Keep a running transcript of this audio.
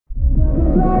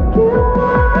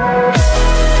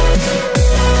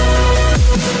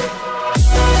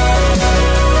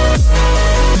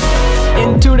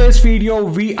video,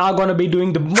 we are gonna be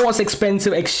doing the most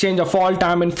expensive exchange of all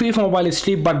time in FIFA Mobile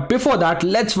history. But before that,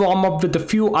 let's warm up with a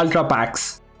few ultra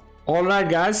packs. Alright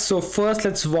guys, so first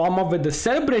let's warm up with the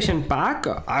celebration pack.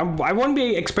 I won't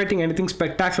be expecting anything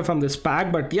spectacular from this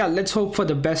pack, but yeah, let's hope for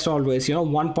the best always.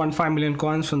 1.5 million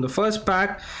coins from the first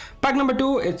pack. Pack number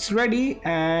 2, it's ready,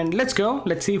 and let's go.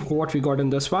 Let's see what we got in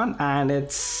this one, and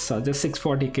it's just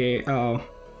 640k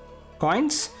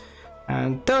coins.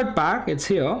 And third pack, it's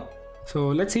here. So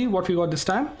let's see what we got this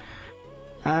time.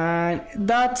 And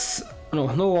that's no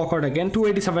walkout again.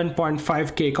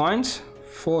 287.5k coins.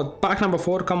 For pack number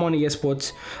 4, come on EA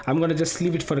Sports. I'm gonna just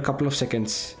leave it for a couple of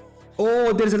seconds.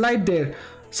 Oh, there's a light there.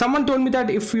 Someone told me that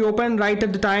if we open right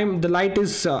at the time the light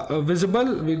is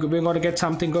visible, we're gonna get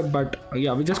something good. But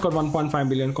yeah, we just got 1.5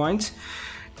 billion coins.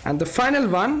 And the final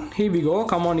one, here we go.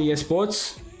 Come on EA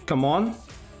Sports, come on.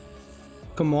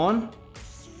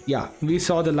 Yeah, we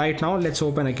saw the light now. Let's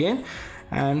open again,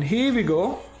 and here we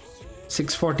go.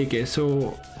 640k.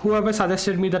 So whoever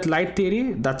suggested me that light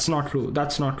theory, that's not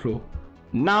true.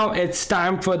 Now it's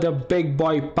time for the big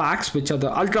boy packs, which are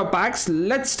the ultra packs.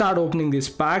 Let's start opening this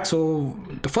pack. So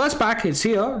the first pack is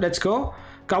here. Let's go.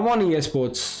 Come on EA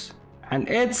Sports. And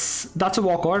that's a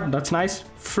walkout. That's nice.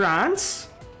 France,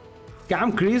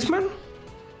 Cam Griezmann.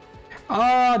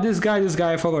 This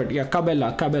guy, I forgot. Yeah,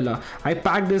 Cabella. I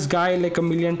packed this guy like a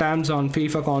million times on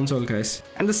FIFA console, guys.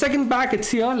 And the second pack, it's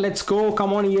here. Let's go.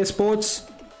 Come on EA Sports.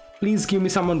 Please give me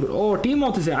someone good. Oh, team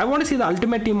of the season. I want to see the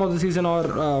ultimate team of the season,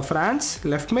 or France,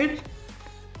 left mid.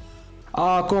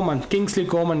 Coman, Kingsley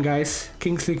Coman, guys.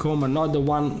 Kingsley Coman, not the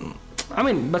one. I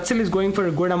mean, but still he's going for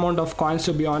a good amount of coins,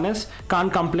 to be honest.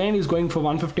 Can't complain. He's going for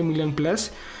 150 million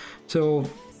plus. So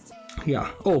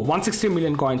yeah. Oh, 160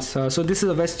 million coins. So this is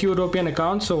a West European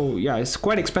account. So yeah, it's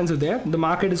quite expensive there. The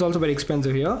market is also very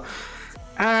expensive here.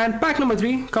 And pack number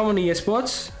 3, come on EA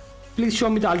Sports. Please show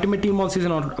me the ultimate team of the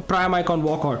season or prime icon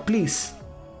walkout, please.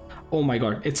 Oh my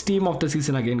god, it's team of the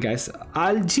season again, guys.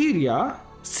 Algeria,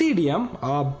 CDM,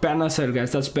 Benasser,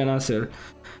 guys. That's Benasser.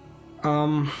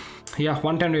 Yeah,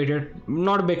 110 rated.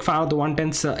 Not a big fan of the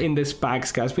 110s in this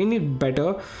packs, guys. We need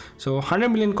better. So 100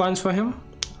 million coins for him.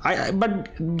 But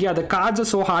yeah, the cards are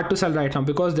so hard to sell right now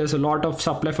because there's a lot of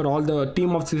supply for all the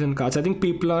team of the season cards. I think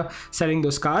people are selling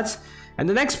those cards. And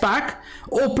the next pack,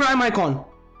 oh, prime icon.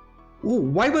 Oh,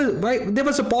 why there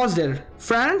was a pause there?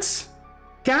 France,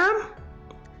 Cam,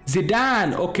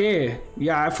 Zidane. Okay,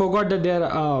 yeah, I forgot that there.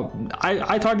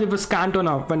 I thought it was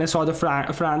Cantona when I saw the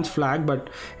France flag, but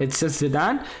it's just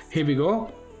Zidane. Here we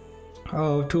go.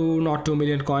 2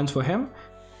 million coins for him.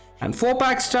 And 4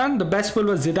 packs done. The best pull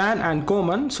was Zidane and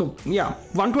Coman. So yeah,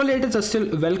 128s are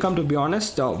still welcome, to be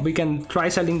honest. We can try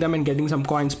selling them and getting some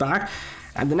coins back.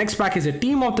 And the next pack is a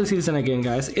team of the season again,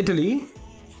 guys. Italy,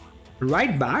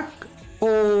 right back.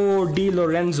 Oh, Di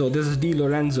Lorenzo. This is Di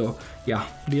Lorenzo. Yeah,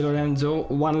 Di Lorenzo,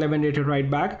 111 rated right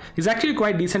back. He's actually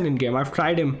quite decent in game. I've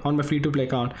tried him on my free-to-play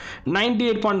account.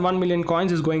 98.1 million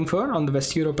coins is going for on the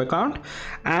West Europe account.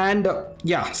 And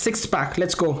yeah, 6th pack.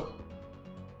 Let's go.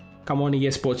 Come on EA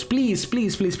Sports, please be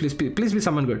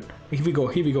someone good. Here we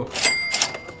go.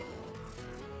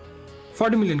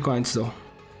 40 million coins though.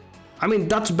 I mean,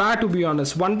 that's bad, to be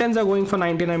honest. 110s are going for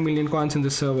 99 million coins in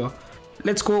this server.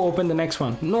 Let's go open the next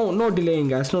one. No delaying,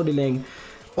 guys, no delaying.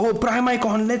 Oh, prime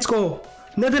icon, let's go.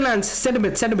 Netherlands, send a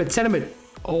bit.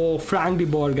 Oh, Frank de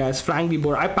Boer, guys, Frank de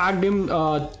Boer. I packed him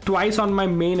twice on my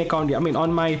main account. I mean,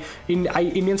 on my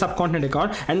Indian subcontinent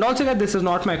account. And also, guys, this is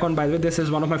not my account, by the way. This is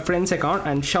one of my friend's account.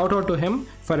 And shout out to him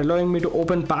for allowing me to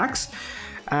open packs.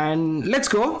 And let's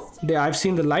go. There, I've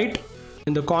seen the light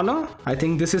in the corner. I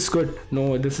think this is good.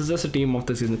 No, this is just a team of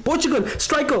the season. Portugal,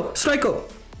 striker.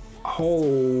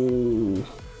 Oh,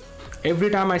 every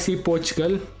time I see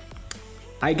Portugal,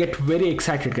 I get very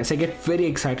excited, guys. I get very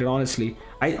excited, honestly.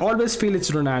 I always feel it's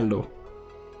Ronaldo.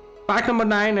 Pack number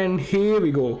 9, and here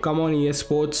we go. Come on EA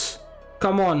Sports,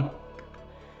 come on.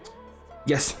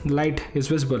 Yes, the light is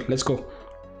visible. Let's go.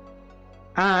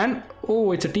 And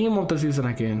oh, it's a team of the season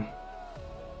again.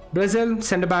 Brazil,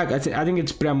 centre back. I think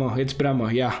it's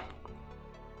Bremer. Yeah,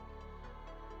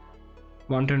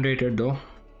 110 rated though.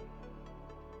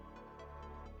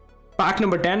 Pack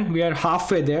number 10, we are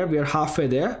halfway there.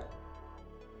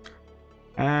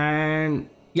 And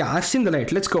yeah, I've seen the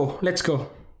light. Let's go.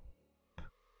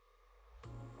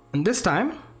 And this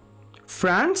time,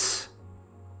 France,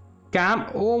 Cam.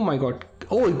 Oh my god.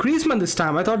 Oh, Griezmann this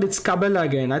time. I thought it's Cabella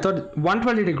again. I thought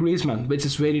 120 to Griezmann, which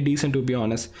is very decent, to be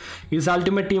honest. His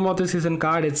ultimate team of the season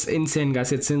card, it's insane,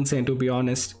 guys. It's insane, to be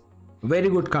honest. Very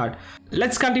good card.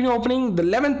 Let's continue opening the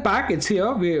 11th pack. It's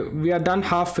here. We are done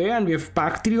halfway and we have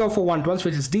packed 3 or 4 112s,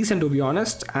 which is decent, to be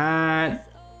honest. And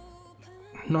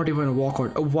Not even a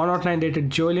walkout. A 109 rated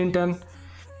Joelinton.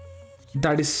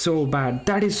 That is so bad.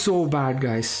 That is so bad,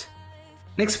 guys.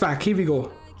 Next pack. Here we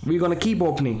go. We're gonna keep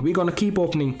opening. We're gonna keep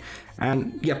opening.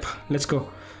 And yep, let's go.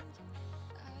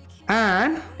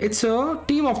 And it's a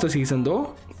team of the season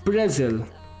though. Brazil.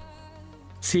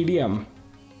 CDM.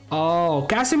 Oh,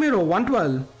 Casemiro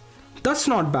 112. That's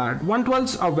not bad.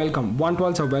 112s are welcome.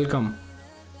 112s are welcome.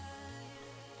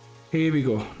 Here we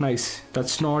go. Nice.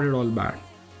 That's not at all bad.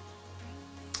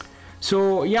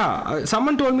 So yeah,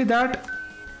 someone told me that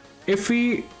if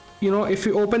we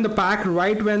open the pack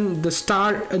right when the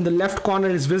star in the left corner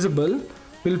is visible,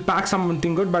 we'll pack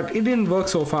something good, but it didn't work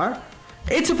so far.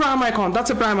 It's a prime icon.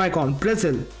 That's a prime icon.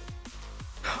 Brazil.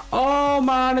 Oh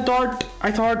man, I thought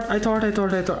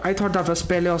that was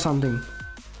Pele or something.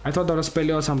 I thought that was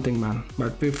Pele or something, man.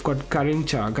 But we've got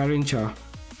Garincha.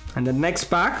 And the next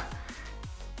pack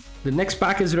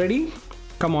is ready.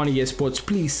 Come on, EA Sports,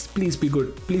 please be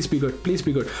good. Please be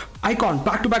good. Icon,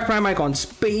 back-to-back prime icon.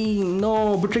 Spain,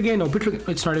 no, Butragueño.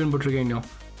 It's not even Butragueño.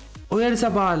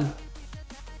 Oyarzabal.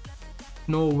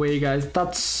 No way, guys.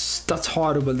 That's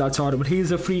horrible. That's horrible.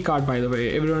 He's a free card, by the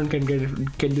way. Everyone can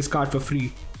get this card for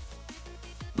free.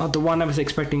 Not the one I was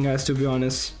expecting, guys, to be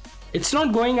honest. It's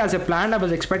not going as a plan. I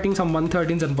was expecting some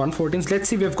 113s and 114s. Let's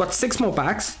see. We've got 6 more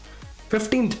packs.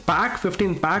 15th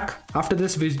pack. After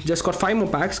this, we just got 5 more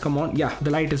packs. Come on. Yeah, the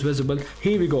light is visible.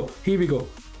 Here we go.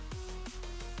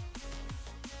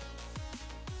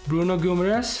 Bruno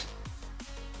Guimaraes.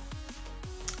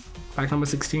 Pack number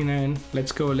 69.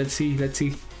 Let's go. Let's see.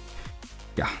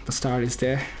 Yeah, the star is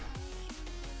there.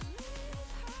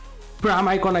 Prime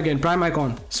icon again. Prime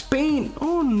icon. Spain.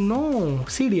 Oh no.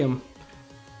 CDM.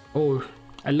 Oh,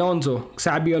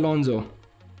 Xabi Alonso.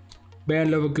 Bayern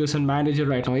Leverkusen manager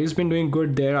right now. He's been doing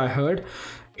good there, I heard.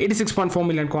 86.4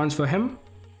 million coins for him.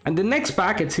 And the next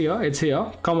pack, it's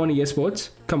here. Come on, EA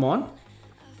Sports. Come on.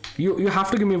 You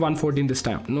have to give me 114 this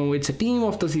time. No, it's a team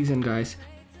of the season, guys.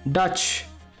 Dutch.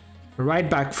 Right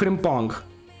back, Frimpong.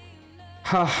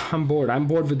 I'm bored. I'm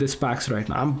bored with these packs right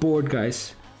now. I'm bored,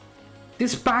 guys.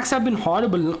 These packs have been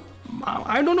horrible.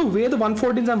 I don't know where the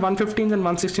 114s and 115s and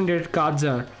 116 rated cards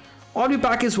are. All we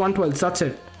pack is 112s. That's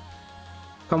it.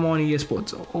 Come on, EA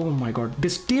Sports. Oh my god.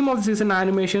 This team of the season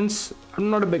animations. I'm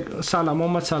not a big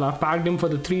Mohamed Salah. Packed him for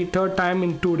the third time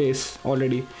in 2 days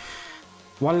already.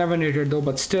 111 rated though,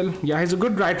 but still. Yeah, he's a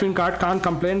good right wing card. Can't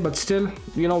complain, but still,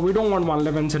 we don't want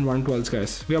 111s and 112s,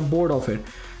 guys. We are bored of it.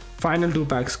 Final 2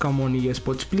 packs. Come on, EA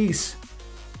Sports, please.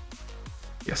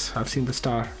 Yes, I've seen the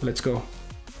star. Let's go.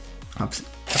 I've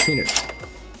seen it.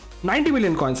 90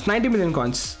 million coins.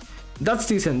 That's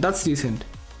decent.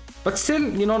 But still,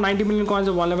 90 million coins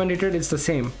of 111 rated, it's the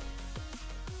same.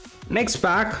 Next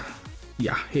pack.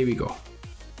 Yeah, here we go.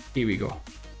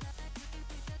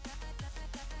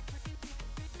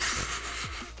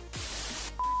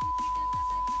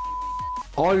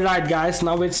 Alright guys,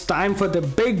 now it's time for the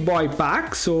big boy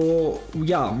pack. So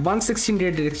yeah, 116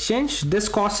 rated exchange. This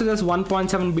costed us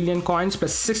 1.7 billion coins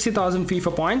plus 60,000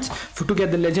 FIFA points to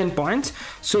get the legend points.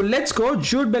 So let's go.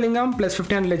 Jude Bellingham plus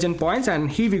 15 legend points,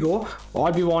 and here we go.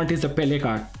 All we want is the Pele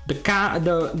card,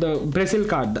 the Brazil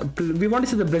card. We want to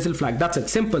see the Brazil flag. That's it.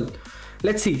 Simple.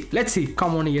 Let's see.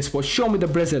 Come on, EA Sports. Show me the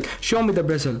Brazil.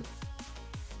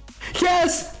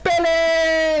 Yes,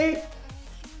 Pele.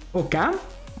 Oh, Cam.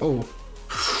 Oh.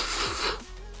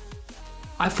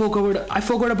 I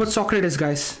forgot about Socrates,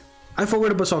 guys. But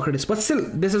still,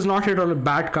 this is not at all a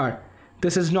bad card.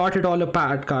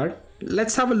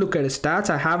 Let's have a look at his stats.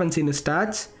 I haven't seen his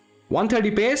stats.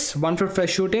 130 pace, 155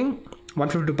 shooting,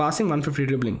 152 passing, 150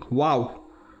 dribbling. Wow.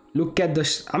 Look at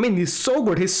this. I mean, he's so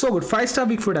good. 5-star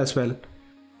weak foot as well.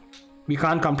 We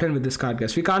can't complain with this card,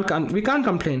 guys. We can't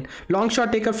complain. Long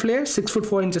shot taker flair,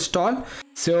 6'4" tall.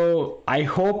 So I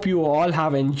hope you all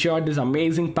have enjoyed this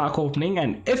amazing pack opening,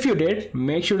 and if you did,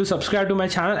 make sure to subscribe to my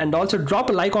channel and also drop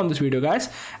a like on this video, guys.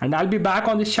 And I'll be back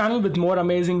on this channel with more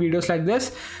amazing videos like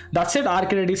this. That's it.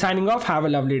 Arcade signing off. Have a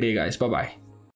lovely day, guys. Bye bye.